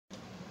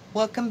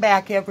Welcome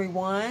back,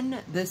 everyone.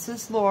 This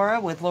is Laura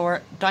with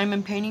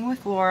Diamond Painting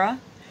with Laura,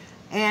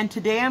 and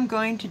today I'm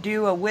going to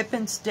do a whip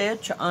and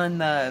stitch on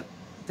the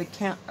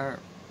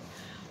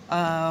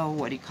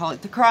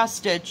cross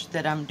stitch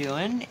that I'm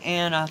doing,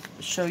 and I'll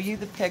show you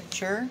the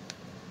picture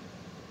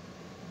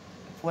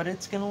of what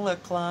it's going to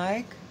look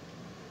like.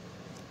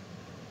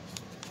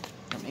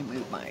 Let me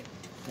move my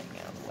thing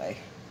out of the way.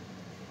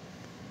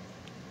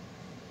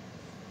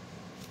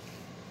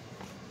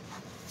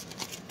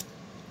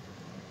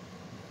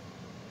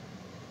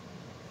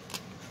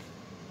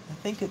 I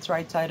think it's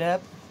right side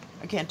up.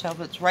 I can't tell if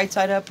it's right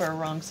side up or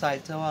wrong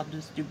side, so I'll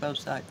just do both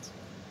sides.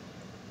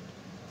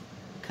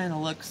 Kind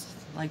of looks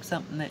like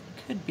something that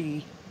could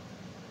be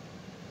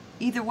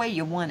either way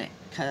you want it,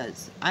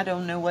 because I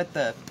don't know what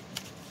what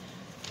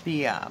do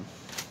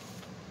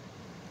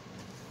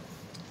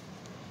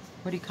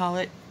you call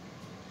it?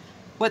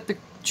 What the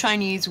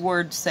Chinese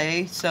words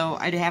say, so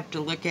I'd have to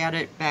look at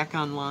it back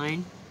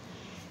online.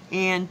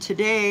 And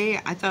today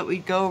I thought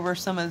we'd go over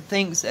some of the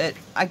things that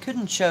I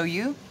couldn't show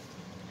you.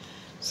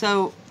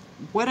 So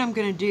what I'm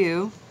going to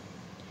do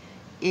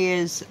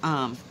is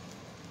we're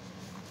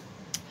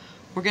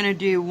going to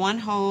do one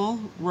whole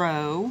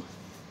row.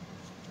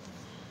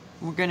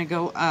 We're going to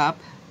go up.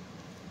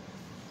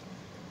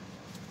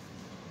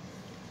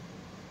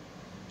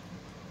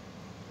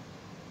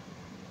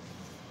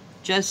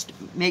 Just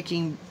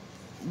making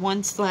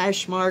one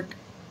slash mark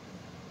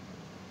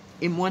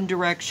in one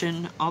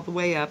direction all the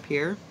way up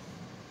here.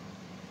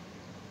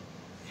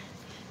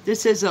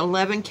 This is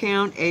 11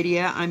 count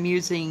area. I'm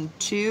using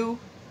 2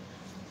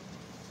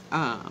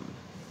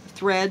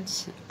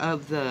 threads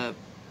of the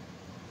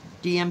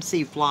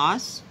DMC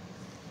floss.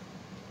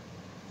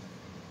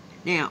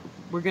 Now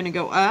we're going to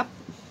go up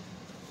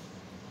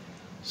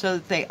so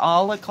that they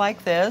all look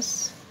like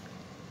this.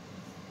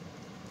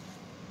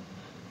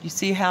 You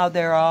see how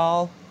they're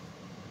all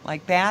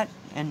like that?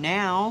 And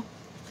now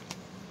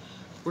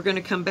we're going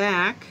to come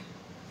back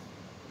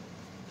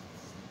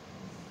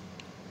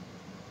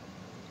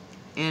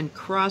and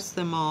cross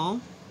them all.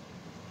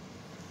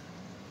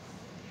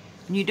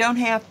 And you don't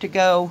have to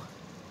go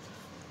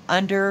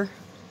under,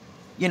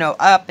 you know,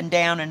 up and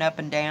down and up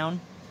and down.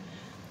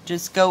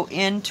 Just go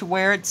into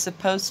where it's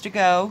supposed to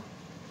go.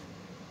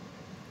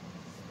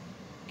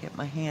 Get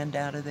my hand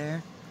out of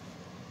there.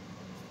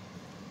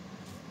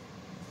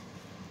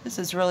 This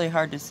is really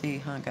hard to see,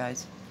 huh,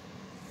 guys?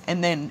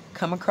 And then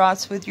come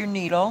across with your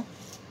needle.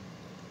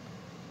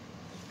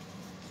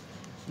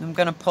 I'm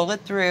going to pull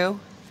it through,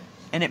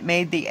 and it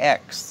made the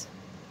X.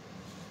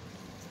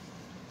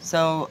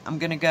 So I'm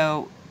going to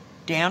go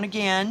down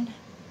again.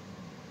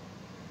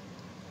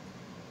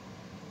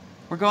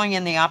 We're going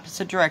in the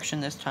opposite direction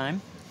this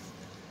time.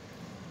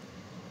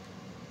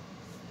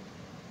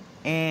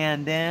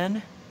 And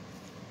then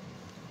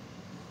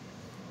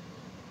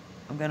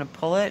I'm going to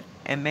pull it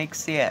and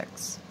makes the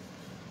X.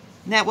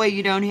 And that way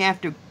you don't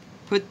have to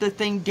put the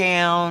thing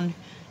down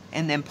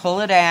and then pull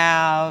it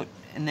out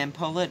and then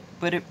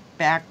put it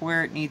back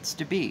where it needs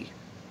to be.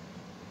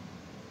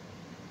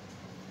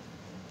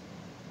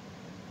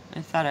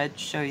 I thought I'd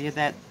show you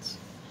that's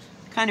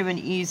kind of an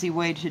easy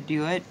way to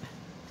do it.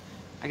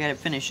 I gotta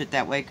finish it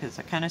that way because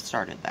I kind of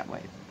started that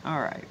way.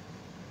 Alright.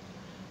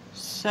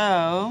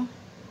 So,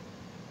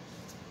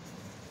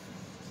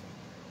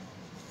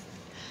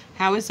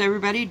 how is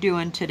everybody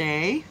doing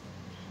today?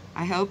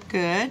 I hope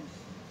good.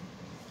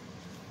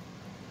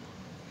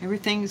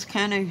 Everything's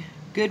kind of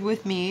good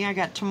with me. I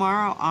got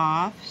tomorrow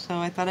off, so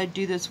I thought I'd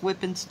do this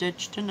whip and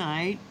stitch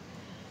tonight.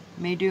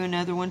 May do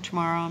another one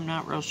tomorrow, I'm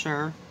not real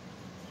sure.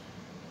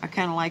 I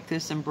kind of like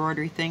this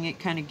embroidery thing. It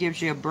kind of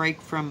gives you a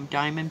break from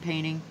diamond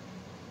painting,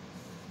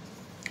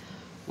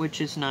 which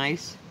is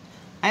nice.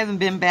 I haven't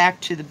been back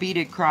to the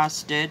beaded cross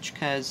stitch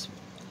because,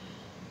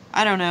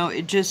 I don't know,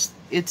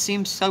 it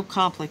seems so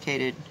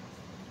complicated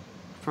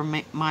for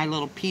my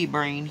little pea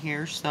brain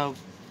here, so.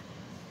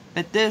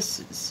 But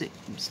this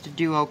seems to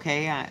do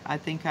okay. I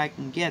think I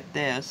can get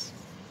this.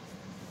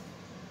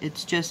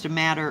 It's just a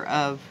matter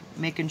of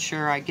making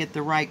sure I get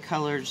the right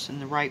colors in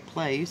the right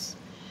place.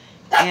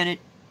 And it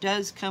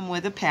does come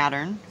with a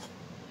pattern,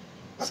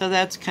 so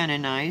that's kind of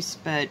nice.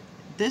 But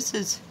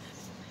it's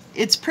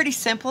pretty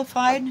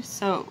simplified,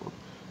 so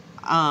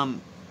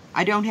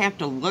I don't have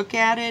to look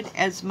at it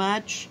as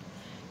much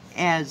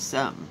as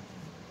the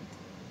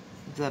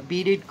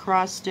beaded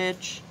cross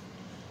stitch,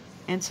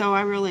 and so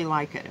I really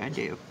like it. I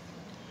do.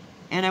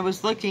 And I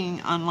was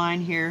looking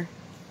online here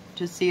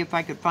to see if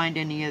I could find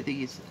any of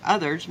these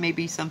others,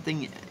 maybe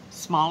something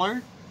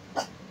smaller,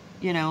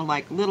 you know,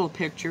 like little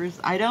pictures.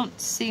 I don't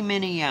see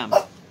many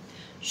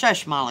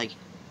shush, Molly.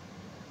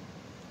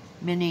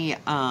 Many,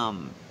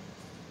 oh,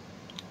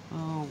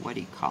 what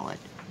do you call it?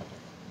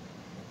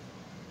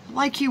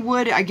 Like you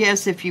would, I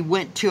guess, if you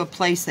went to a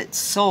place that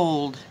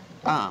sold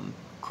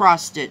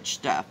cross-stitch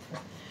stuff.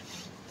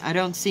 I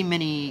don't see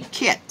many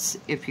kits,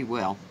 if you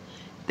will.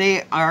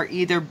 They are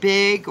either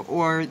big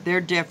or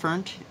they're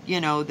different. You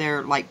know,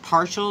 they're like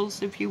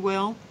partials, if you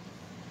will.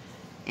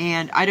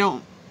 And I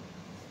don't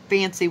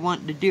fancy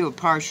wanting to do a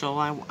partial.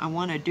 I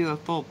want to do a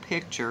full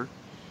picture,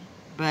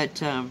 but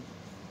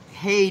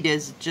height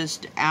is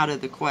just out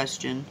of the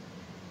question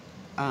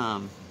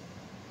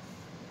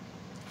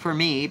for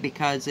me,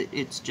 because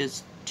it's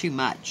just too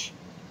much.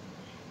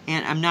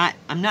 And I'm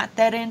not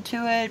that into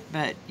it,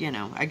 but you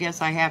know, I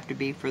guess I have to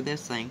be for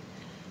this thing.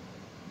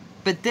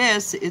 But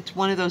this, it's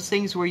one of those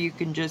things where you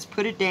can just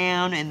put it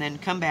down and then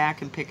come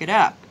back and pick it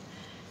up.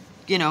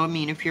 You know, I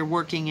mean, if you're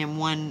working in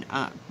one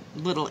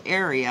little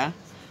area,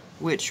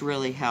 which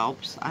really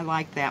helps. I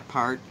like that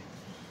part.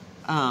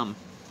 And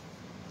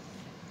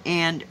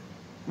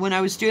when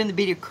I was doing the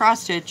beaded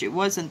cross stitch, it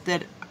wasn't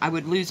that I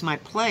would lose my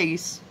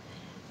place.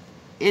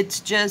 It's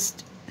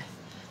just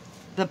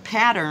the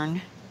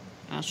pattern.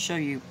 I'll show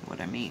you what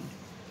I mean.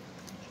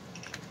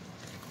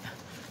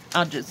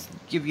 I'll just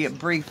give you a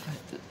brief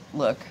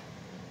look.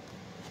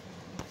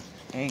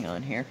 Hang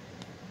on here.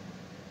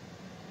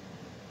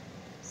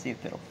 See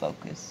if it'll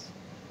focus.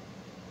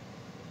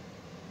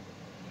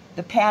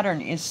 The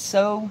pattern is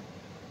so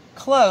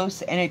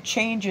close and it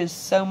changes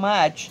so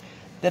much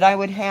that I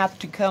would have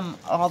to come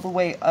all the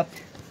way up.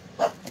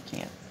 I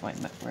can't find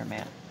where I'm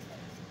at.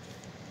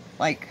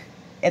 Like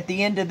at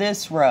the end of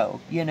this row,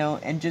 you know,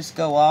 and just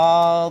go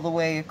all the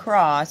way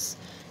across,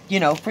 you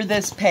know, for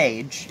this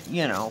page,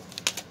 you know.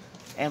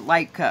 And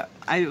like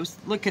I was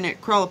looking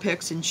at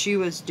Crawlapix and she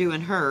was doing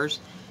hers,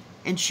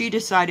 and she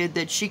decided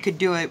that she could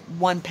do it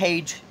one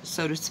page,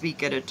 so to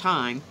speak, at a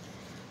time,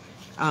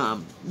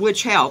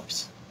 which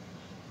helps.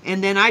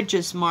 And then I'd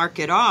just mark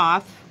it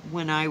off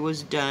when I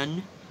was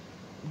done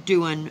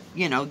doing,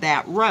 you know,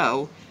 that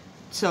row.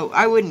 So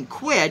I wouldn't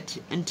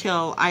quit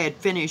until I had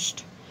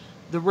finished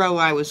the row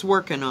I was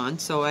working on,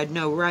 so I'd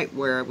know right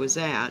where I was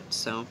at.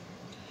 So,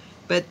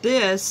 but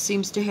this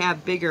seems to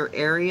have bigger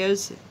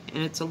areas,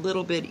 and it's a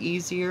little bit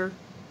easier.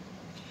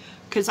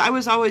 Because I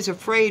was always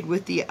afraid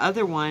with the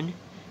other one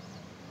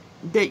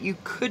that you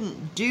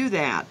couldn't do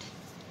that.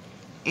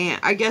 And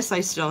I guess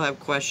I still have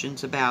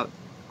questions about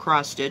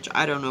cross stitch.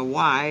 I don't know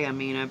why. I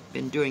mean, I've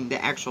been doing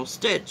the actual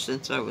stitch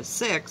since I was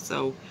 6,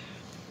 so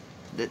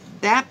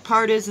that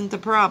part isn't the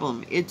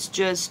problem. It's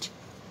just,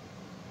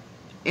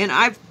 and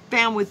I've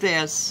found with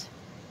this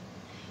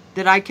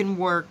that I can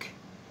work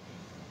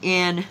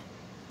in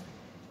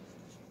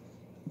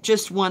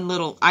just one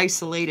little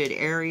isolated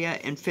area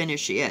and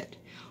finish it.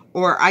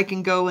 Or I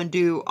can go and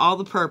do all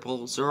the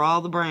purples or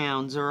all the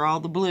browns or all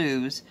the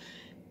blues.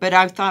 But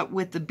I thought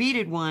with the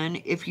beaded one,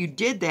 if you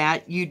did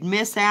that, you'd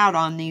miss out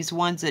on these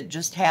ones that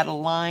just had a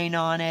line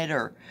on it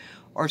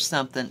or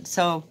something.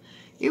 So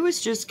it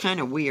was just kind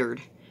of weird.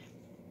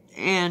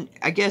 And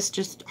I guess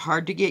just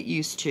hard to get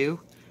used to.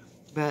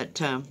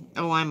 But,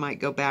 oh, I might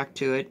go back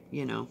to it,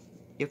 you know,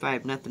 if I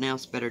have nothing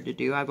else better to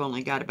do. I've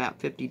only got about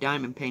 50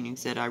 diamond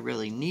paintings that I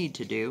really need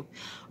to do.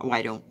 Oh,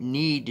 I don't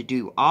need to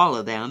do all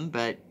of them,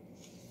 but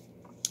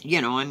you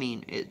know, I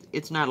mean,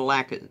 it's not a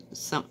lack of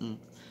something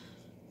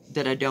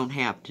that I don't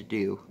have to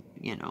do,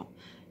 you know.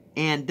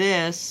 And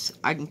this,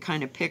 I can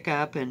kind of pick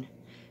up and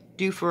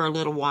do for a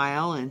little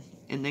while and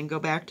then go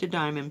back to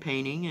diamond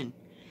painting, and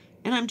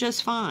I'm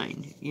just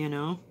fine, you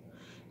know.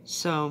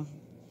 So,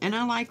 and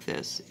I like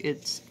this.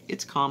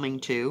 It's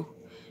calming too,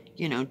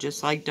 you know,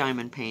 just like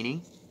diamond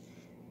painting.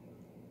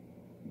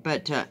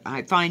 But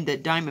I find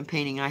that diamond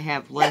painting I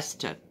have less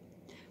to,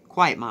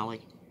 quiet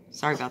Molly,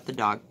 sorry about the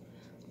dog,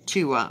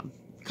 to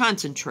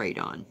concentrate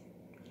on.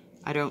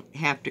 I don't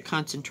have to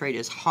concentrate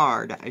as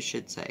hard, I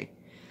should say,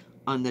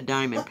 on the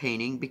diamond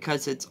painting,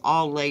 because it's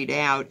all laid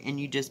out and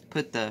you just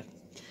put the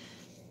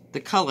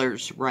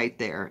colors right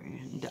there.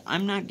 And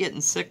I'm not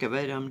getting sick of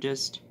it. I'm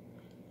just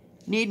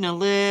needing a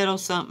little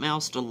something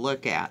else to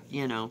look at,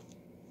 you know.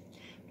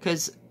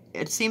 Because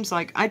it seems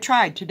like I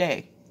tried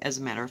today, as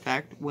a matter of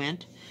fact,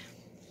 went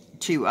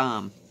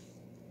to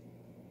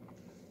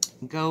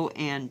go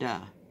and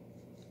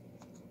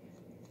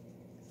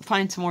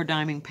find some more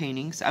diamond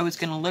paintings. I was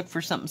going to look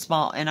for something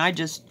small, and I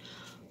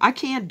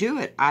can't do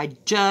it. I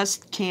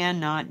just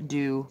cannot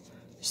do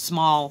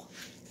small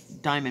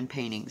diamond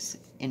paintings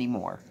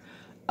anymore.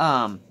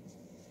 I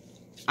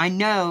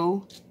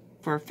know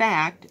for a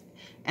fact,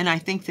 and I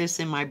think this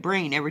in my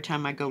brain every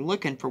time I go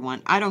looking for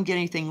one, I don't get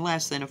anything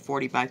less than a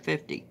 40 by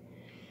 50.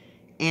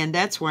 And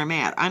that's where I'm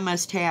at. I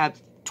must have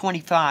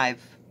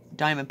 25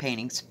 diamond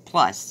paintings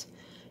plus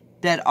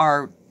that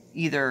are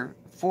either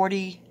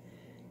 40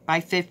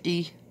 by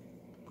 50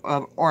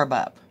 or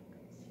above,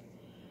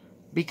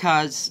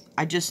 because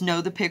I just know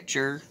the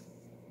picture,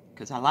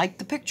 because I like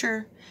the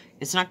picture.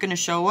 It's not going to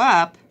show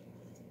up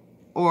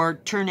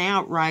or turn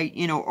out right,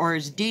 you know, or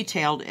as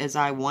detailed as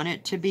I want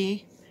it to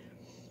be.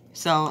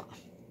 So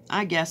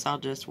I guess I'll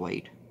just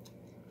wait.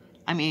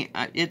 I mean,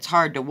 it's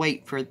hard to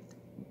wait for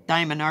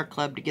Diamond Art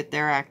Club to get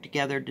their act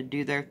together to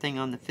do their thing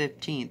on the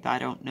 15th. I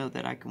don't know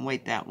that I can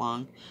wait that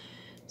long.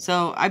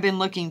 So I've been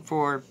looking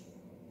for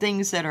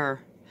things that are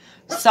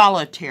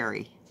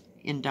solitary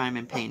in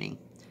diamond painting,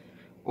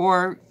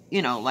 or,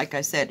 you know, like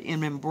I said,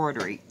 in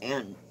embroidery,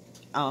 and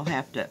I'll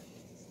have to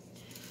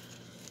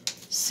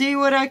see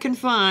what I can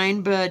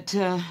find. But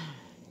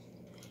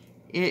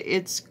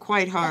It's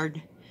quite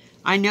hard.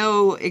 I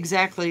know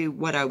exactly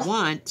what I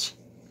want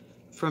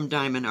from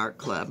Diamond Art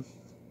Club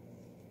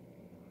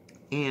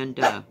and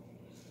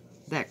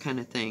that kind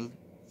of thing.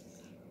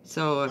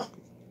 So,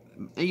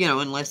 you know,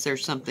 unless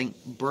there's something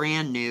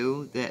brand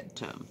new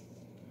that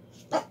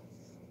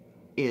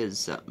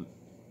is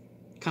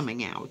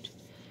coming out.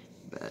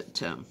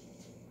 But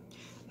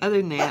other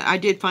than that, I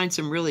did find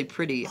some really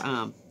pretty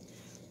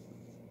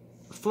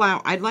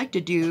flower. I'd like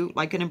to do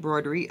like an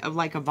embroidery of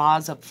like a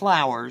vase of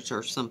flowers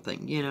or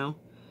something, you know.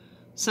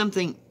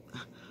 Something,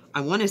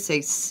 I want to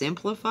say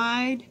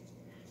simplified,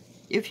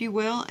 if you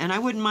will. And I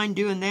wouldn't mind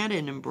doing that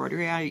in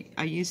embroidery.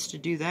 I used to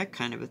do that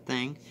kind of a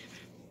thing.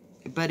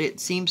 But it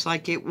seems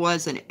like it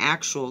was an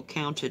actual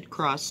counted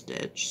cross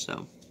stitch,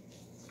 so.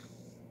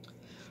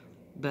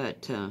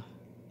 But,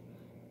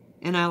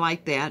 and I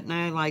like that, and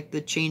I like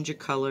the change of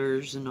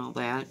colors and all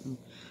that. And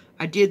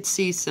I did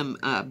see some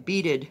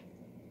beaded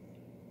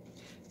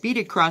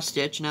cross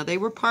stitch. Now, they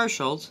were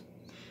partials,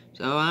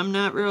 so I'm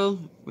not real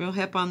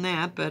hip on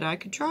that, but I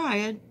could try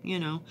it, you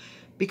know.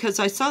 Because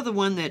I saw the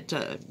one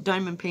that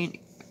Diamond Paint,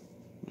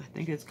 I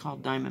think it's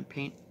called Diamond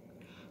Paint,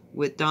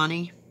 with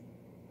Donnie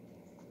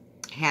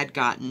had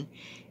gotten.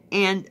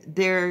 And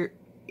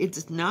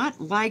it's not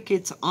like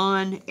it's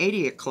on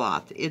 80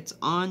 cloth. It's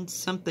on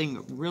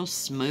something real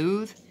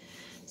smooth.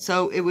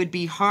 So it would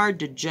be hard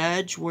to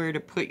judge where to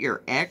put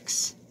your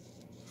X,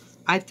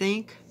 I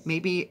think.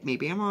 Maybe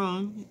I'm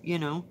wrong, you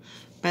know.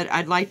 But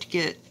I'd like to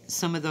get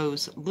some of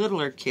those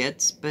littler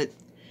kits. But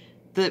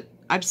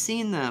I've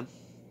seen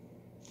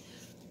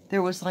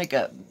there was like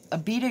a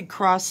beaded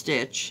cross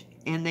stitch.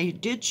 And they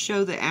did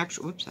show the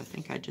actual, whoops, I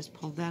think I just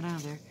pulled that out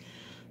of there.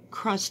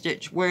 Cross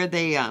stitch where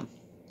they,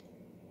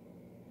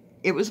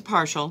 it was a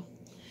partial.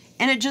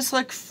 And it just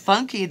looked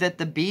funky that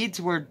the beads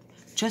were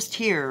just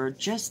here or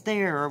just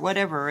there or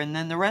whatever. And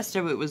then the rest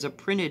of it was a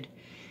printed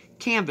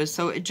canvas.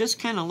 So it just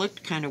kind of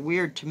looked kind of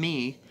weird to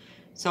me.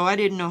 So I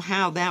didn't know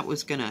how that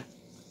was going to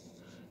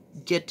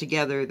get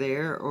together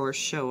there or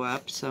show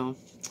up. So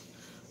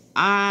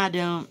I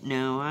don't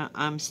know.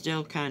 I'm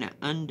still kind of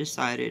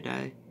undecided.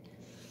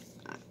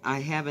 I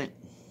haven't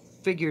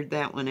figured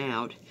that one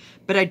out.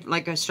 But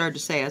like I started to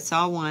say, I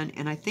saw one,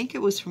 and I think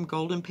it was from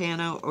Golden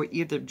Pano or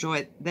either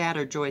Joy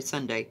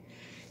Sunday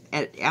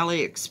at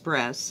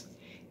AliExpress,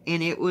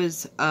 and it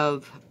was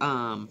of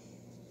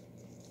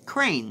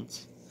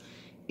cranes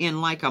in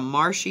like a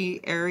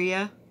marshy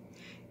area,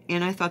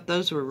 and I thought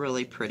those were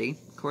really pretty.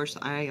 Of course,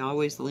 I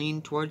always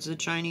lean towards the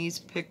Chinese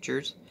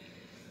pictures,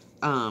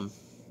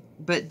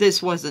 but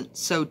this wasn't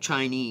so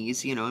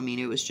Chinese, you know. I mean,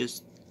 it was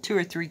just 2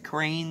 or 3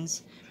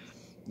 cranes,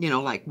 you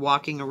know, like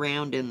walking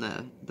around in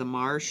the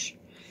marsh.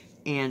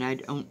 And I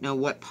don't know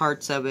what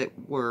parts of it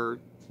were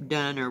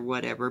done or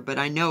whatever, but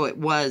I know it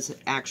was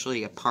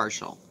actually a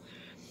partial.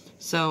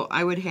 So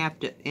I would have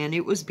to, and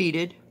it was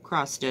beaded,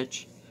 cross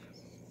stitch.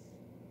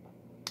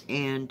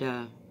 And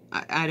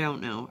I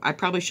don't know. I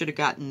probably should have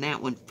gotten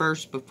that one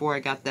first before I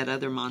got that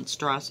other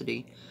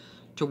monstrosity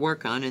to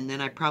work on, and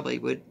then I probably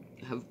would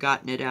have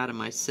gotten it out of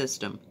my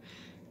system.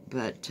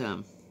 But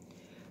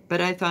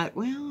I thought,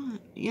 well,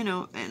 you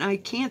know, and I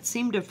can't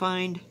seem to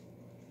find,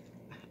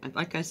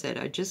 like I said,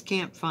 I just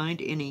can't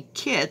find any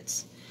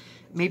kits.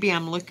 Maybe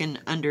I'm looking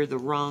under the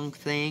wrong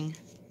thing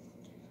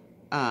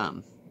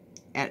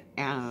at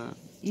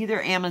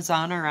either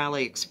Amazon or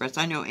AliExpress.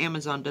 I know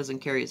Amazon doesn't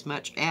carry as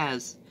much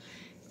as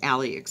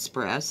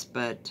AliExpress,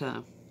 but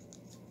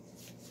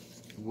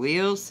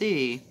we'll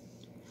see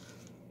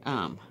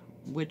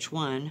which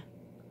one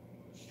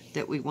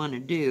that we want to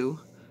do.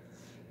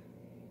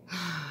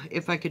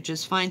 If I could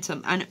just find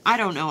some, and I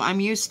don't know, I'm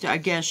used to, I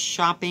guess,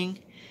 shopping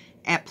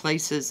at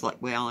places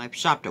like, well, I've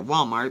shopped at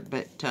Walmart,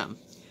 but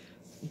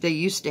they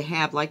used to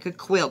have like a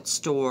quilt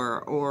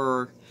store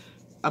or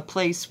a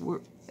place where,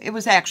 it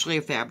was actually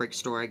a fabric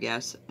store, I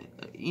guess,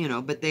 you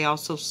know, but they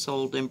also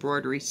sold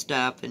embroidery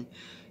stuff and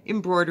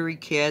embroidery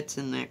kits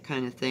and that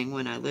kind of thing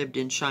when I lived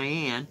in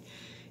Cheyenne.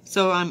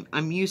 So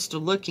I'm used to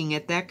looking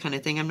at that kind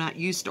of thing. I'm not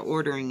used to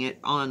ordering it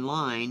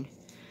online.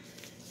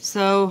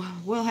 So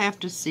we'll have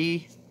to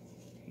see.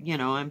 You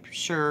know, I'm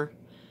sure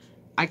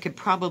I could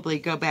probably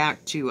go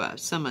back to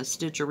some of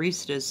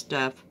Stitcherista's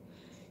stuff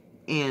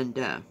and,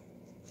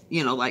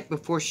 you know, like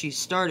before she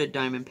started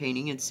diamond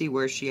painting and see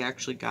where she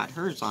actually got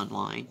hers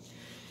online.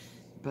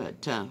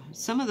 But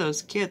some of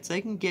those kits,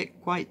 they can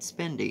get quite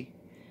spendy.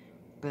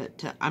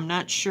 But I'm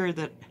not sure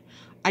that,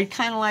 I'd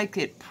kind of like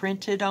it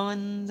printed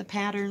on the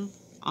pattern,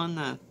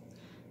 on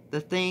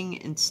the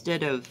thing,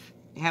 instead of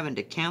having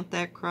to count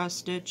that cross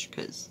stitch,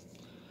 because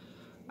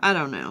I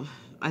don't know.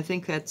 I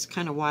think that's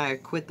kind of why I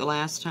quit the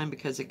last time,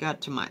 because it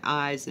got to my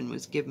eyes and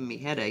was giving me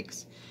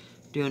headaches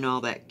doing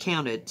all that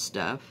counted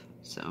stuff.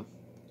 So,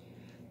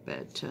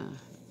 but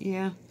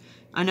yeah,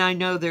 and I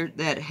know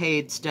that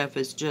Haid stuff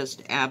is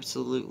just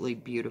absolutely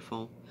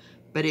beautiful,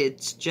 but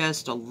it's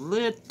just a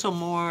little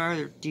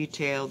more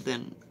detailed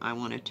than I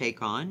want to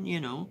take on,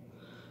 you know,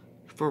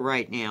 for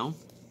right now.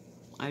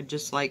 I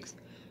just like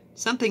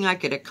something I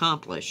could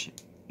accomplish,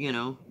 you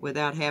know,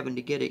 without having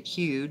to get it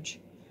huge.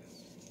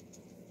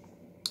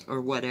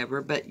 or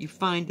whatever, but you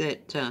find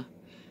that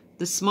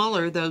the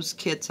smaller those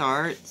kits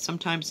are,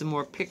 sometimes the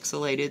more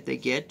pixelated they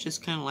get,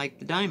 just kind of like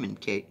the diamond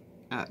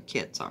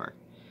kits are.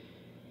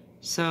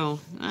 So,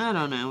 I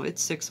don't know,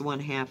 it's 6 of one,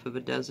 half of a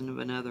dozen of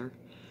another,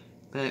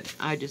 but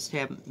I just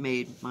haven't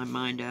made my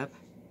mind up.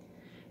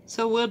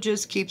 So we'll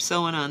just keep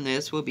sewing on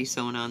this. We'll be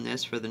sewing on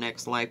this for the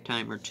next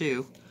lifetime or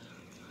two.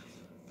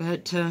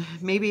 But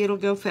maybe it'll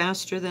go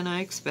faster than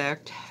I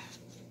expect.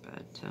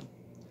 But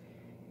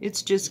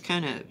it's just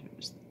kind of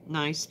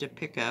nice to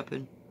pick up,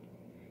 and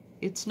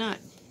it's not,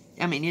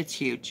 I mean, it's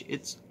huge.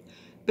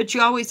 But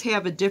you always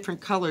have a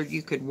different color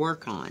you could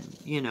work on,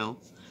 you know,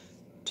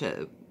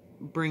 to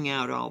bring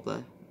out all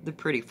the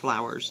pretty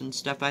flowers and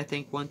stuff. I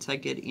think once I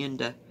get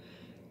into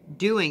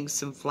doing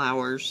some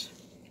flowers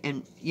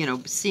and, you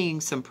know,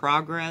 seeing some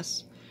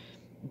progress,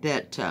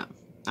 that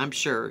I'm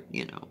sure,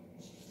 you know,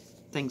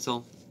 things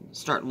will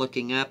start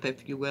looking up,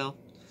 if you will.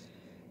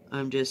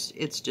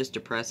 It's just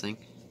depressing.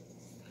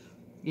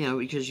 You know,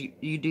 because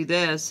you do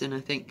this, and I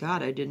think,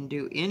 God, I didn't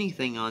do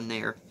anything on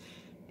there.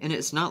 And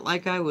it's not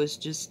like I was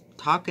just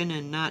talking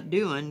and not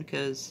doing,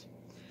 because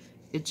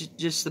it's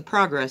just the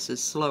progress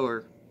is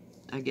slower,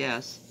 I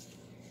guess.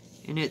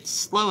 And it's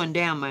slowing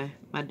down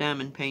my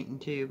diamond painting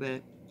too,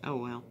 but oh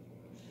well.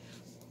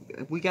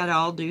 We gotta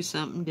all do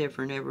something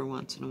different every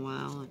once in a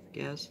while, I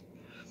guess.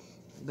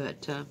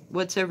 But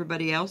what's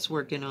everybody else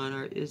working on?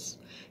 Or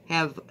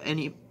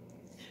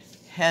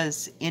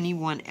has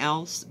anyone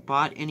else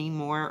bought any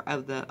more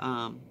of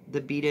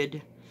the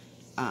beaded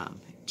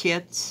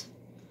kits,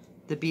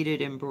 the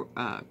beaded and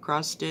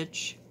cross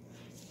stitch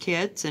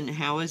kits, and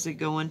how is it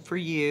going for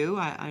you?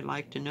 I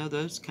like to know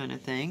those kind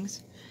of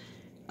things.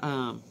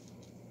 I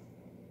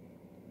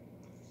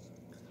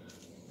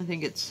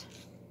think it's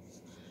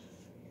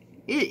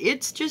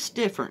just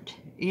different,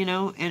 you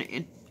know,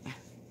 and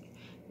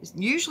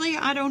usually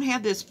I don't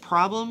have this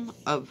problem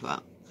of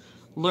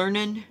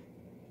learning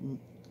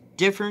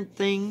different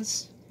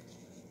things.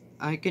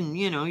 I can,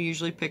 you know,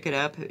 usually pick it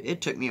up.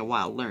 It took me a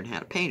while to learn how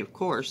to paint, of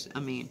course. I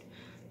mean,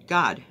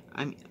 God,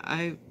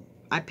 I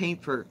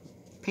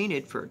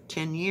painted for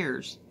 10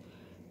 years,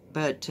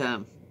 but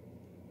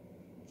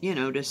you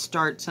know, to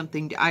start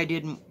something,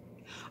 I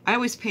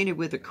always painted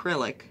with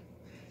acrylic,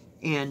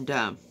 and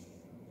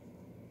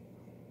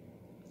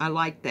I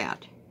liked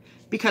that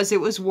because it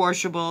was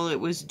washable, it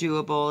was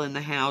doable in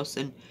the house,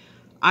 and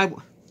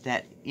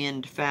that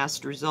end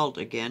fast result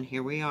again.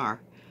 Here we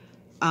are.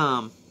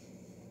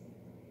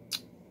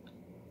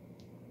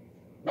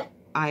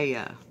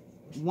 I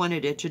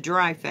wanted it to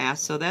dry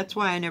fast, so that's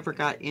why I never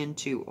got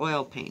into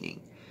oil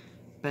painting.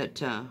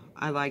 But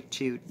I like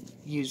to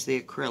use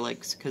the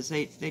acrylics because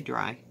they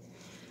dry.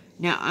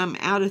 Now I'm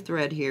out of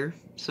thread here,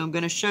 so I'm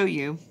going to show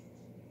you.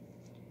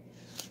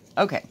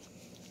 Okay,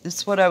 this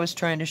is what I was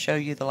trying to show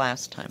you the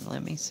last time.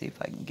 Let me see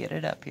if I can get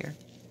it up here.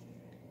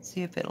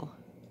 See if it'll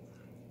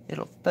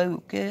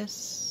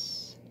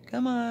focus.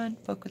 Come on,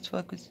 focus,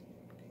 focus.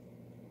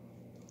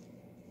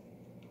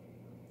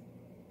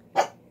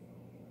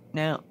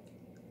 Now,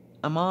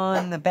 I'm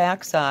on the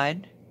back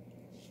side,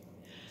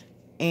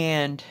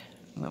 and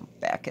I'm going to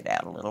back it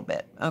out a little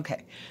bit.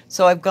 Okay,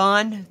 so I've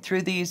gone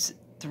through these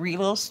 3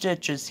 little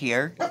stitches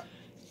here.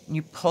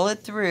 You pull it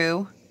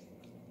through,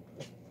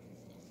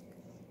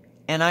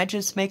 and I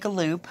just make a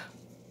loop.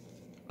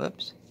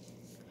 Whoops.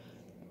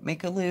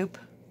 Make a loop,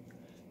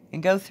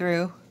 and go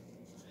through,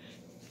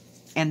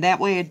 and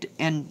that way,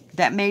 and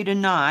that made a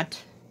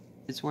knot,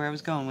 is where I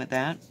was going with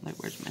that. Like,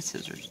 where's my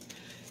scissors?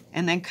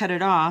 And then cut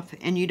it off,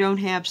 and you don't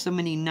have so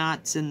many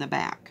knots in the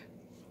back.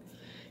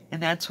 And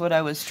that's what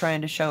I was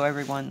trying to show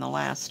everyone the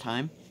last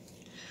time.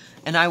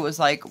 And I was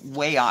like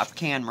way off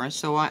camera,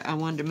 so I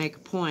wanted to make a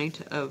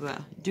point of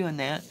doing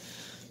that.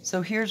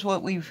 So here's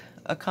what we've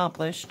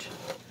accomplished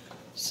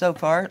so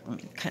far.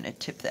 Let me kind of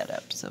tip that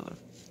up. So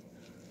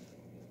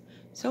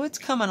it's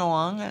coming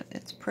along.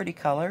 It's pretty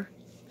color.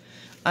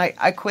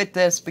 I quit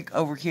this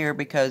over here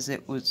because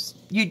it was,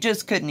 you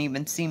just couldn't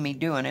even see me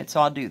doing it, so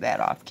I'll do that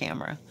off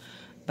camera.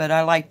 But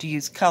I like to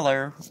use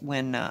color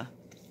when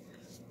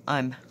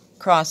I'm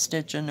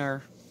cross-stitching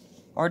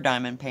or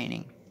diamond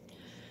painting.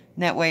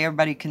 And that way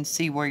everybody can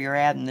see where you're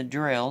adding the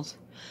drills.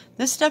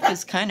 This stuff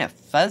is kind of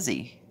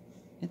fuzzy.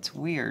 It's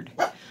weird.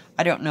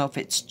 I don't know if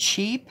it's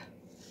cheap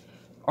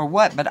or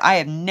what, but I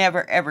have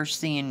never ever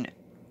seen,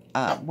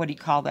 what do you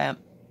call that?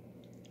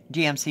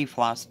 DMC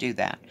floss do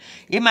that.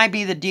 It might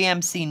be the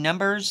DMC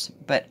numbers,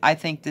 but I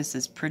think this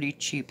is pretty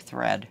cheap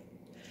thread.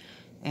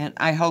 And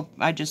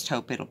I just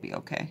hope it'll be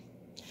okay.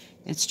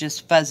 It's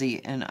just fuzzy,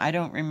 and I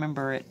don't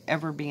remember it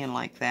ever being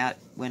like that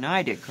when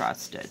I did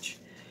cross stitch,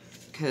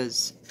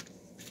 because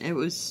it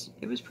was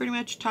pretty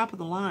much top of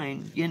the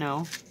line, you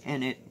know,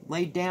 and it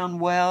laid down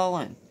well,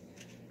 and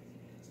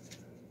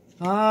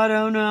I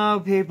don't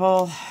know,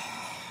 people.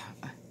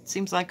 It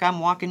seems like I'm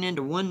walking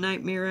into one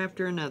nightmare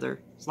after another.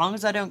 As long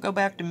as I don't go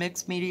back to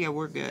mixed media,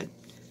 we're good.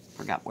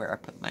 Forgot where I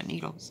put my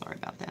needle. Sorry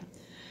about that.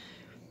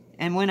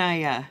 And when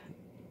I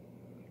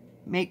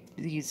make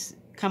these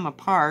come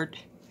apart,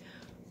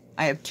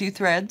 I have 2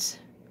 threads,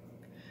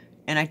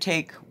 and I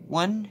take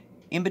one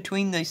in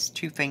between these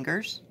two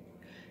fingers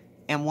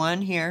and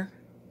one here,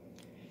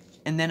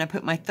 and then I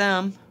put my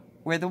thumb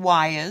where the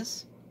Y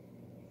is.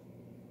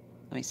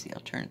 Let me see,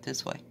 I'll turn it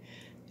this way,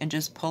 and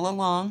just pull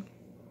along,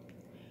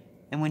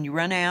 and when you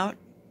run out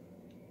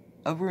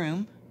of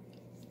room,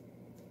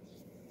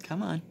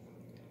 come on,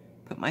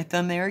 put my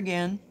thumb there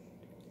again,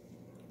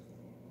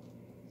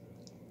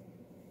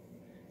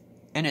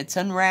 and it's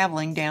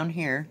unraveling down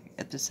here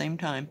at the same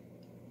time,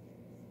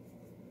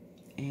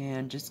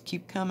 and just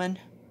keep coming,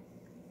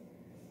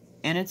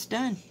 and it's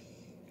done.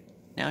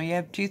 Now you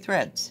have 2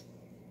 threads.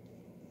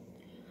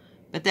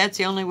 But that's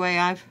the only way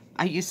I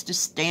used to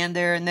stand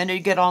there, and then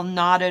it'd get all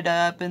knotted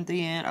up at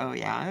the end. Oh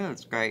yeah, it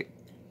was great.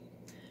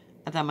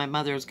 I thought my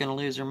mother was going to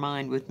lose her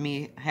mind with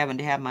me having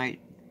to have my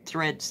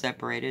threads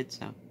separated,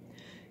 so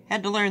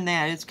had to learn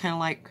that. It's kind of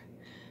like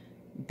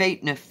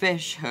baiting a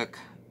fish hook,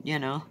 you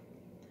know.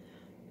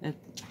 It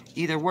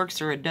either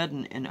works or it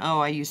doesn't. And oh,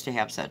 I used to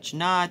have such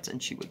knots,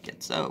 and she would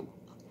get so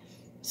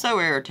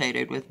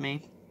irritated with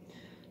me.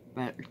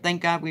 But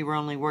thank God we were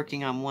only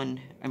working on one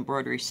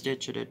embroidery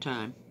stitch at a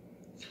time.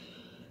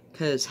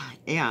 Because,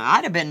 yeah,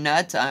 I'd have been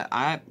nuts.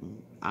 I'd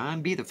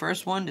be the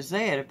first one to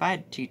say it if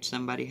I'd teach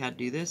somebody how to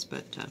do this.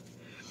 But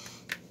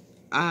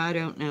I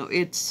don't know.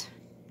 It's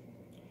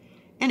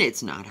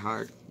not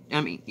hard.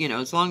 I mean, you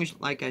know, as long as,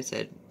 like I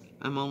said,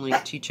 I'm only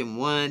teaching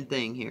one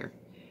thing here.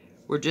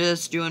 We're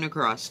just doing a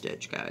cross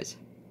stitch, guys.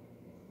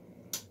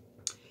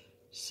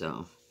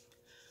 So,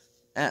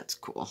 that's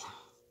cool.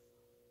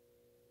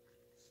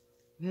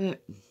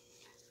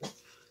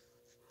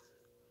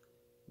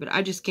 But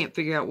I just can't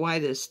figure out why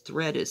this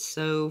thread is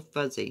so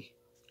fuzzy.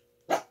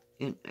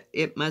 And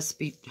it must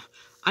be,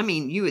 I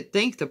mean, you would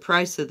think the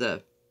price of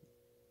the,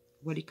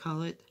 what do you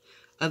call it?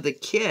 Of the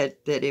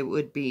kit, that it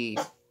would be,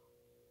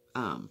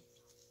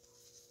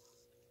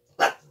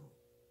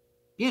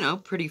 you know,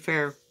 pretty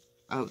fair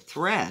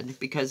thread,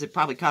 because it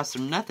probably costs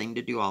them nothing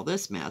to do all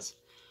this mess,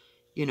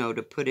 you know,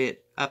 to put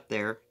it up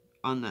there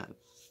on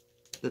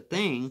the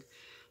thing.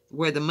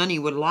 Where the money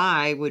would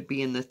lie would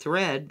be in the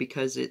thread,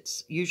 because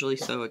it's usually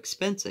so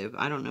expensive.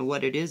 I don't know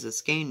what it is a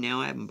skein now.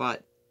 I haven't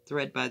bought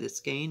thread by the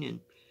skein in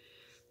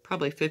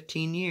probably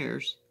 15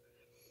 years.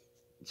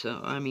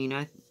 So, I mean,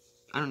 I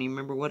don't even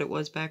remember what it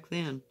was back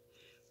then.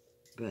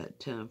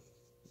 But,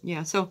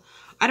 yeah, so,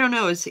 I don't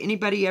know. Has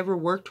anybody ever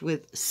worked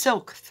with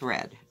silk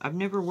thread? I've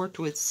never worked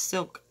with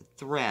silk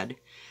thread.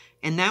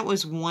 And that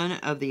was one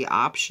of the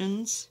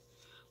options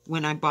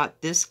when I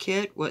bought this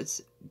kit,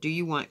 was, do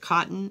you want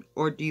cotton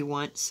or do you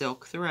want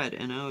silk thread?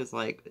 And I was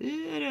like,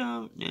 I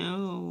don't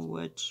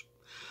know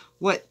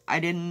what I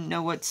didn't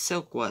know what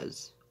silk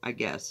was, I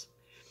guess.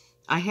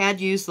 I had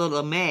used the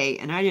lame,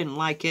 and I didn't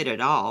like it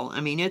at all.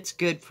 I mean, it's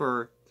good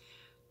for,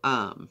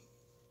 what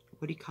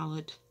do you call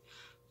it?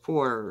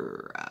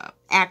 For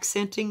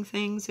accenting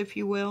things, if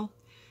you will.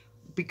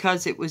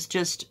 Because it was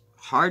just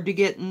hard to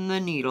get in the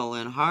needle,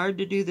 and hard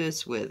to do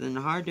this with, and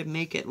hard to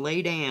make it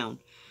lay down.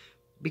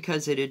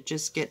 Because it'd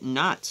just get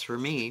nuts for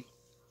me.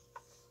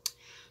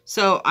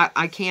 So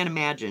I can't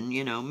imagine,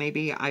 you know,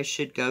 maybe I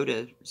should go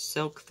to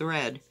silk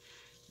thread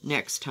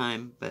next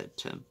time.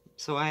 But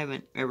so I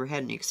haven't ever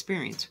had any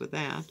experience with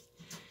that.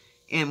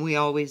 And we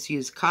always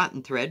use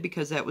cotton thread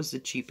because that was the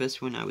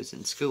cheapest when I was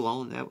in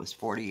school. And that was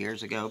 40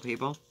 years ago,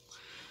 people.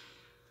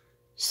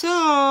 So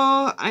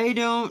I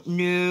don't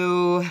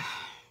know,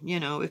 you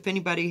know, if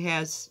anybody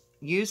has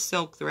used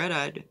silk thread,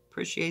 I'd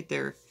appreciate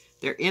their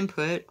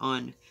input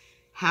on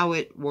how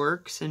it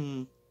works,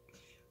 and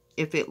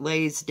if it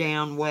lays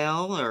down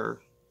well,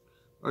 or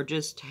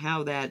just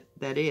how that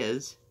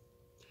is.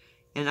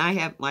 And I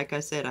have, like I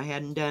said, I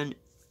hadn't done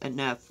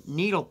enough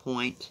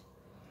needlepoint.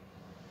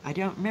 I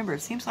don't remember.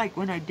 It seems like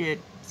when I did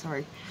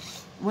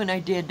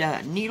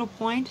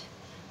needlepoint,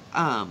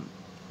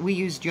 we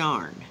used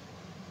yarn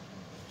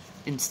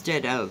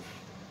instead of,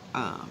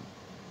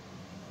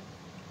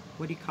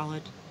 what do you call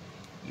it?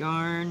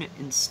 Yarn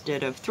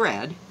instead of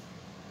thread,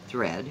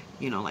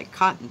 you know, like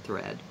cotton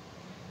thread.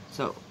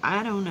 So,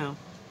 I don't know.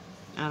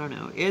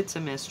 It's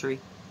a mystery.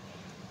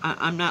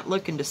 I'm not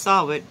looking to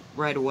solve it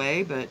right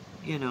away, but,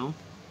 you know,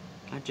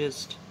 I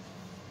just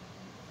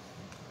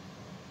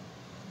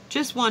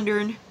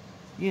wondering,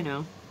 you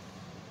know.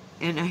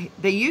 And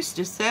they used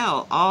to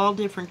sell all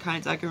different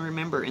kinds. I can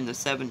remember in the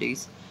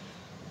 70s,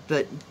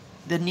 but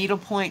the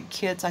needlepoint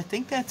kits, I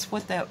think that's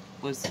what that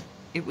was.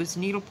 It was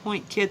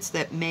needlepoint kits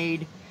that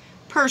made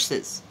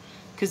purses.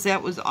 Because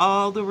that was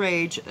all the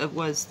rage.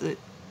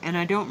 And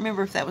I don't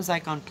remember if that was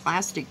like on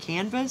plastic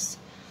canvas,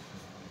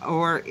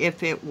 or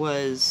if it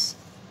was,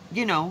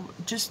 you know,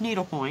 just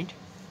needlepoint.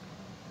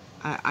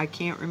 I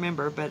can't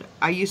remember, but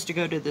I used to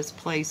go to this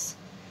place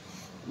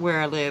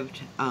where I lived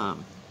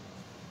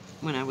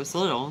when I was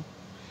little,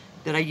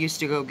 that I used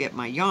to go get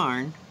my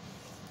yarn,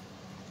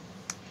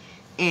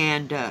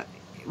 and it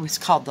was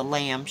called the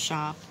Lamb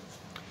Shop.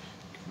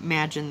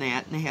 Imagine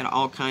that. And they had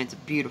all kinds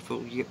of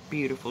beautiful,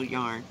 beautiful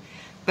yarn.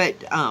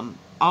 But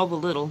all the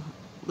little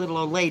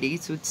old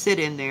ladies would sit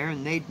in there,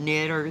 and they'd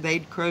knit, or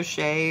they'd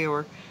crochet,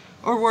 or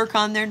work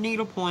on their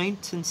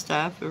needlepoints and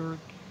stuff, or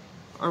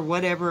or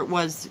whatever it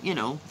was, you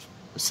know,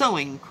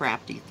 sewing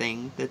crafty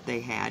thing that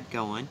they had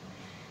going.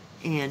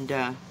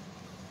 And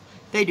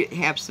they did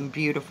have some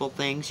beautiful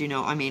things, you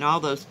know. I mean, all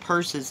those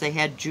purses, they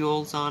had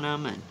jewels on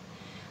them, and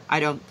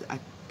I'm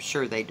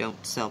sure they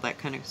don't sell that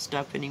kind of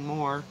stuff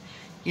anymore,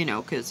 you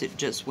know, because it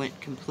just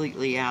went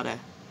completely out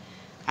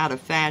of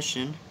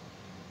fashion.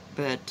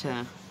 But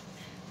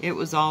it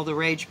was all the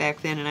rage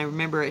back then, and I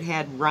remember it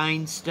had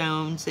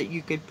rhinestones that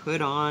you could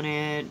put on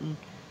it, and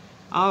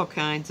all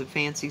kinds of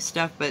fancy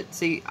stuff. But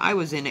see, I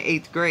was in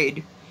 8th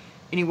grade,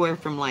 anywhere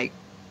from like,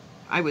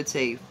 I would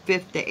say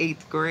 5th to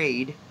 8th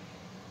grade,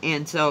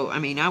 and so, I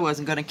mean, I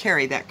wasn't going to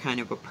carry that kind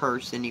of a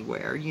purse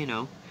anywhere, you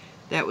know.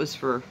 That was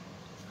for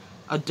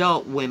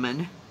adult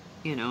women,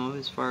 you know,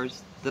 as far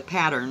as the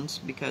patterns,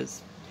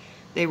 because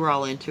they were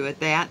all into it.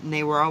 That, and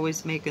they were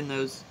always making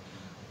those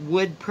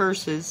wood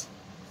purses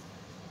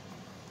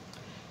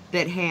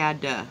that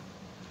had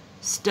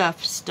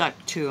stuff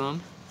stuck to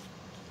them,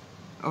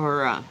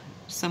 or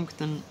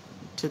something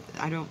to,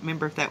 I don't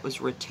remember if that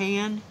was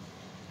rattan.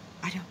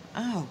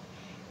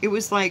 It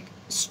was like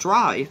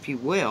straw, if you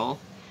will,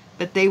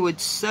 but they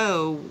would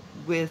sew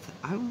with,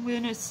 I'm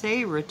going to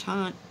say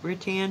rattan,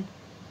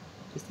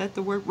 is that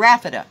the word?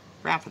 Raffida,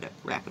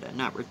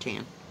 not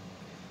rattan.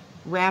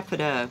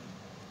 Raffida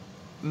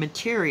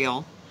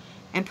material,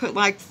 and put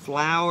like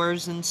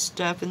flowers and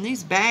stuff, and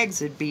these bags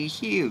would be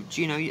huge,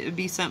 you know. It would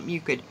be something you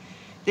could,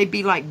 they'd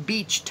be like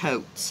beach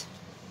totes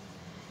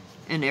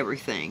and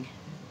everything.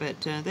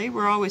 But they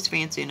were always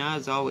fancy, and I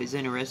was always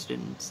interested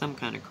in some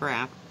kind of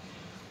craft.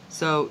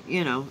 So,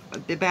 you know,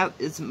 about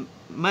as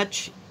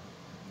much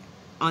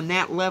on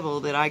that level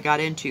that I got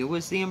into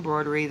was the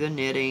embroidery, the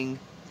knitting,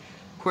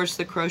 of course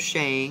the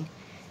crocheting,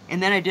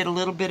 and then I did a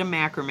little bit of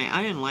macrame.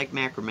 I didn't like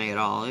macrame at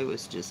all. It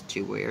was just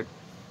too weird.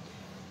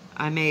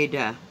 I made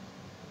a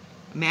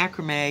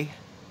macrame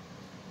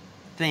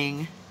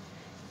thing.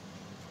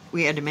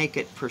 We had to make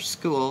it for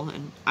school,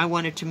 and I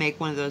wanted to make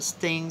one of those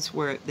things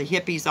where the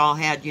hippies all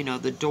had, you know,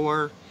 the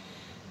door,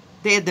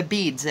 they had the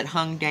beads that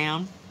hung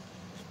down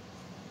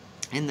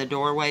in the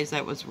doorways.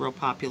 That was real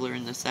popular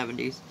in the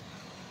 70s.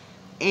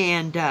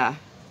 And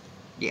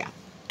yeah,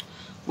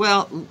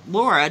 well,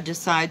 Laura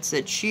decides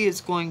that she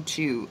is going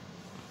to,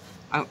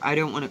 I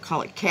don't want to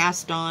call it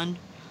cast on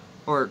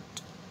or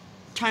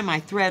tie my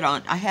thread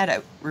on. I had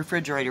a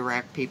refrigerator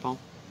rack, people,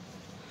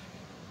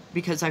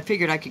 because I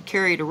figured I could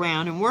carry it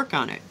around and work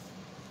on it.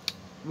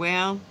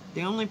 Well,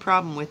 the only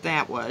problem with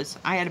that was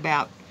I had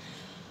about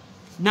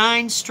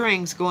 9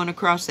 strings going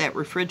across that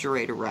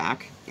refrigerator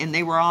rack, and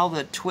they were all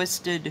the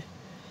twisted,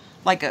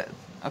 like a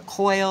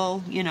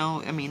coil, you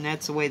know. I mean,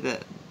 that's the way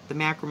the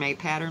macrame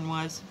pattern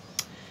was.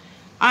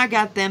 I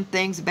got them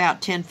things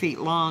about 10 feet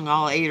long,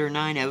 all 8 or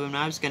 9 of them, and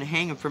I was going to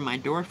hang them from my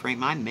door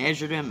frame. I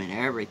measured them and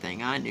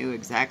everything. I knew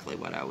exactly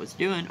what I was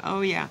doing. Oh,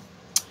 yeah.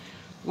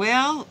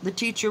 Well, the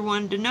teacher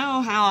wanted to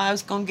know how I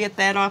was going to get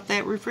that off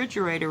that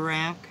refrigerator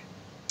rack.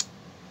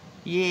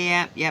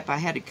 Yep, I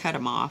had to cut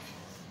them off.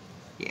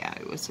 Yeah,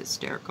 it was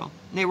hysterical.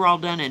 And they were all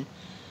done in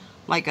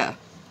like a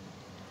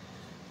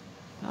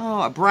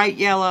bright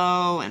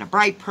yellow and a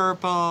bright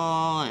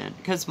purple, and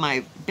because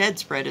my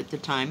bedspread at the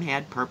time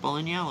had purple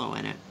and yellow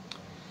in it.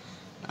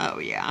 Oh,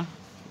 yeah.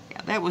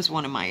 Yeah, that was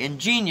one of my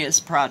ingenious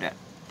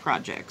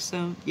projects.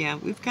 So, yeah,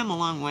 we've come a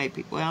long way,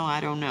 people. Well,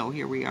 I don't know.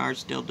 Here we are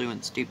still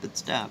doing stupid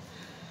stuff.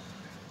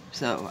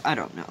 So, I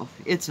don't know.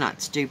 It's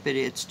not stupid.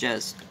 It's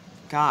just,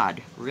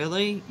 God,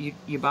 really?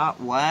 You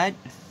bought what?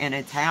 And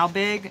it's how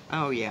big?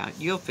 Oh, yeah,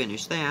 you'll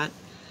finish that.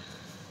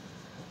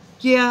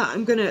 Yeah,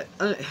 I'm going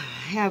to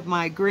have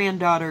my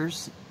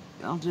granddaughters,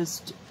 I'll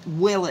just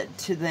will it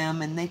to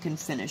them and they can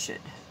finish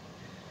it.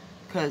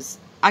 Because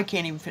I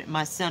can't even finish.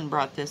 My son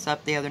brought this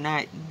up the other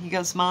night. He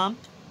goes, Mom,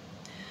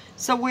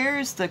 so where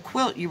is the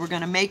quilt you were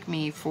going to make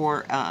me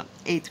for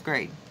 8th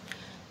grade?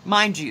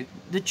 Mind you,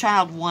 the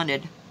child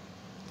wanted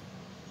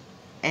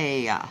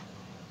a,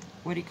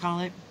 what do you call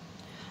it?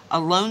 A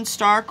Lone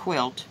Star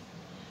quilt.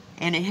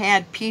 And it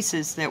had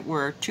pieces that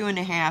were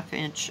 2.5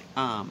 inch,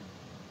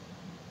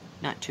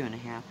 not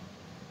 2.5.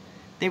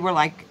 They were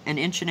like 1.5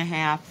 inches.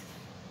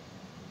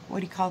 What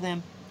do you call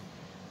them?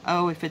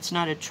 Oh, if it's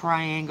not a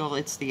triangle,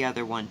 it's the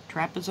other one.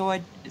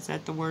 Trapezoid? Is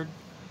that the word?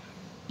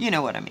 You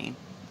know what I mean.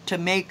 To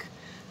make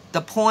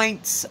the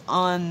points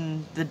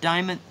on the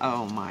diamond.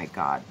 Oh my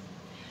God.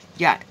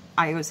 Yeah,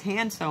 I was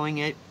hand sewing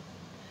it.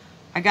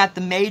 I got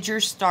the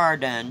major star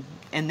done.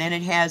 And then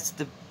it has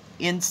the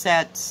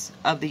insets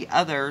of the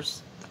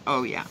others.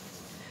 Oh yeah.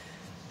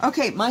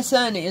 Okay, my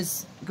son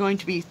is going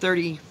to be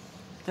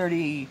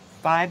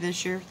 35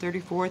 this year.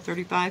 34,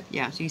 35.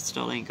 Yeah, he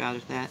still ain't got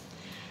it that.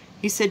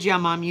 He said, yeah,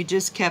 Mom, you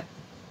just kept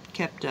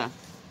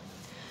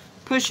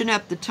pushing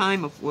up the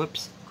time of,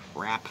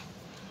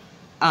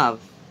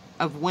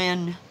 of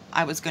when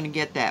I was going to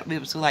get that. It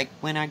was like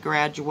when I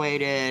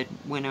graduated,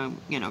 when I,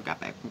 got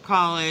back from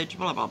college,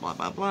 blah, blah, blah,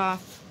 blah, blah.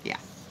 Yeah.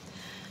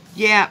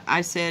 Yeah, I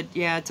said,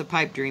 yeah, it's a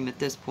pipe dream at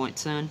this point,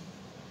 son.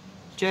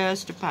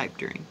 Just a pipe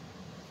dream.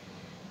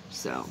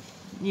 So,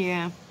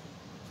 yeah.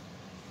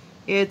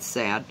 It's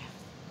sad.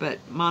 But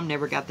Mom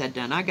never got that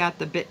done. I got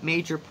the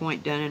major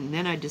point done, and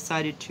then I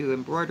decided to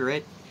embroider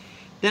it.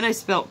 Then I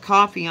spilled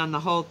coffee on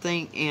the whole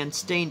thing and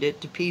stained it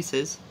to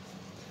pieces.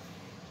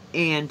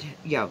 And,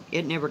 yeah,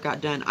 it never got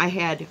done. I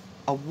had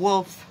a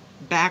wolf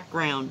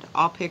background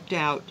all picked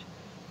out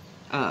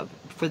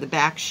for the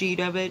back sheet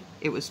of it.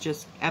 It was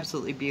just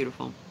absolutely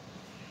beautiful.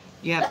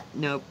 Yep,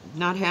 nope,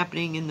 not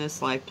happening in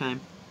this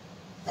lifetime.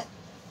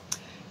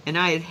 And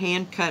I had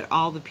hand cut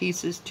all the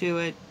pieces to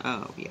it.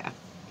 Oh, yeah.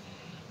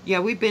 Yeah,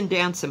 we've been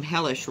down some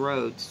hellish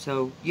roads.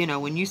 So, you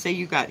know, when you say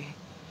you got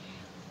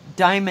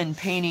diamond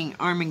painting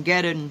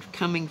Armageddon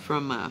coming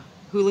from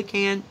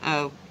Hulacan,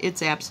 oh,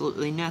 it's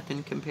absolutely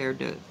nothing compared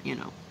to, you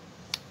know,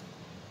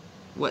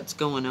 what's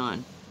going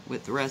on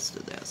with the rest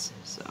of this.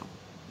 So,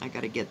 I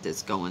got to get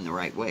this going the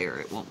right way or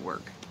it won't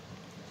work.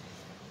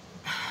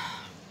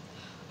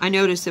 I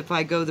notice if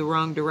I go the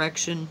wrong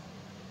direction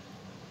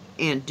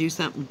and do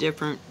something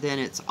different, then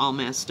it's all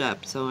messed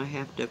up. So I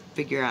have to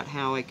figure out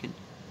how I can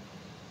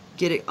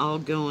get it all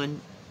going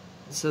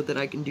so that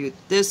I can do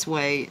it this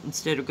way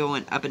instead of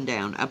going up and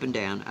down, up and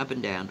down, up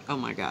and down. Oh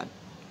my God.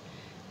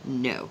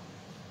 No.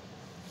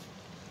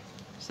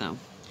 So,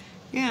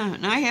 yeah,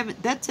 and I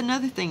haven't, that's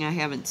another thing I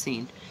haven't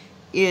seen,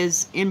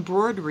 is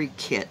embroidery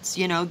kits,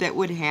 you know, that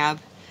would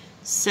have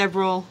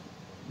several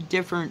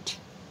different,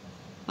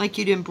 like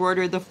you'd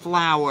embroider the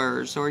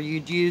flowers, or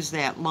you'd use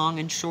that long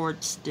and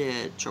short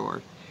stitch,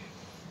 or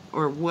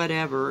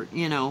whatever,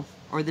 you know,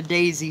 or the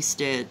daisy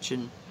stitch,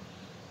 and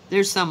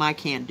there's some I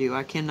can't do.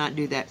 I cannot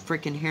do that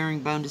frickin'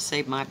 herringbone to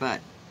save my butt.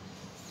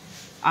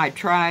 I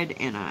tried,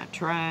 and I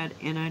tried,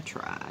 and I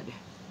tried.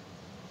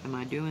 Am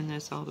I doing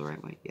this all the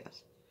right way?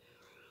 Yes.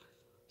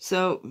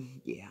 So,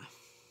 yeah.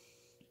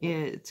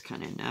 It's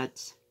kind of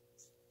nuts.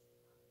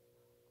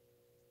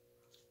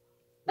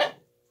 But,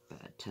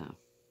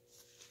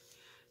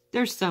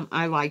 there's some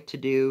I like to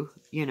do,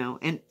 you know,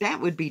 and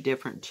that would be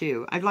different,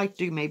 too. I'd like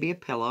to do maybe a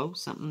pillow,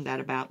 something that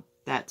about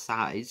that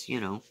size, you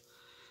know.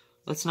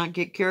 Let's not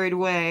get carried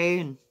away.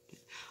 And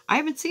I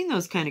haven't seen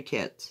those kind of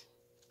kits.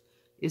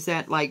 Is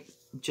that like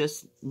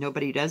just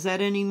nobody does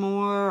that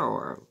anymore,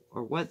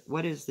 or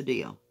what is the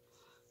deal?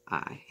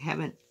 I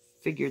haven't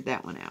figured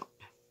that one out.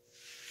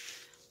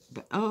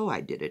 But oh,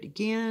 I did it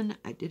again.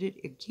 I did it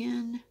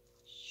again.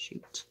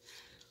 Shoot.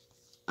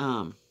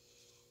 I'm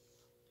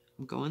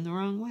going the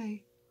wrong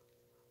way.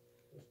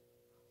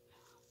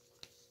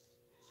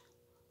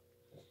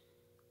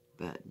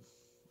 But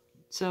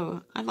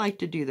so I'd like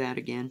to do that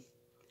again.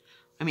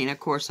 I mean, of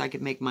course, I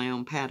could make my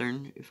own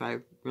pattern if I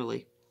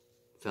really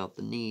felt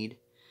the need.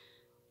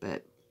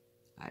 But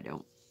I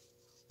don't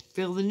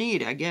feel the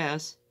need, I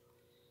guess.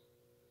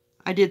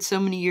 I did so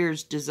many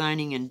years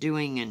designing and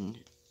doing, and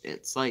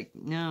it's like,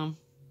 no,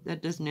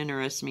 that doesn't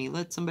interest me.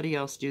 Let somebody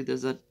else do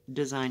the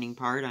designing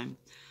part.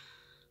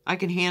 I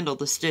can handle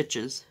the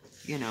stitches,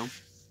 you know.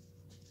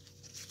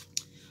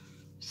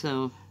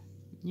 So,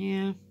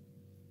 yeah.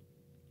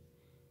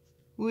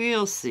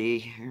 We'll see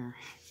here.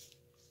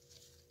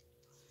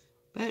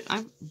 But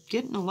I'm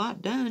getting a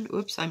lot done.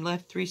 Oops, I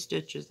left 3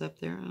 stitches up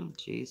there. Oh,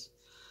 jeez.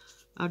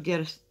 I'll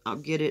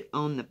get it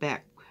on the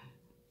back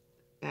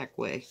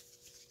way.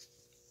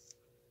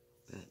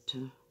 But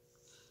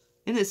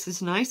and this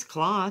is nice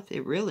cloth.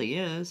 It really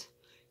is.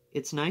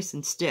 It's nice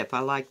and stiff. I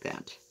like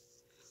that.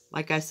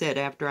 Like I said,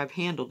 after I've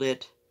handled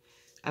it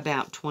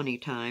about 20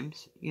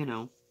 times, you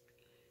know,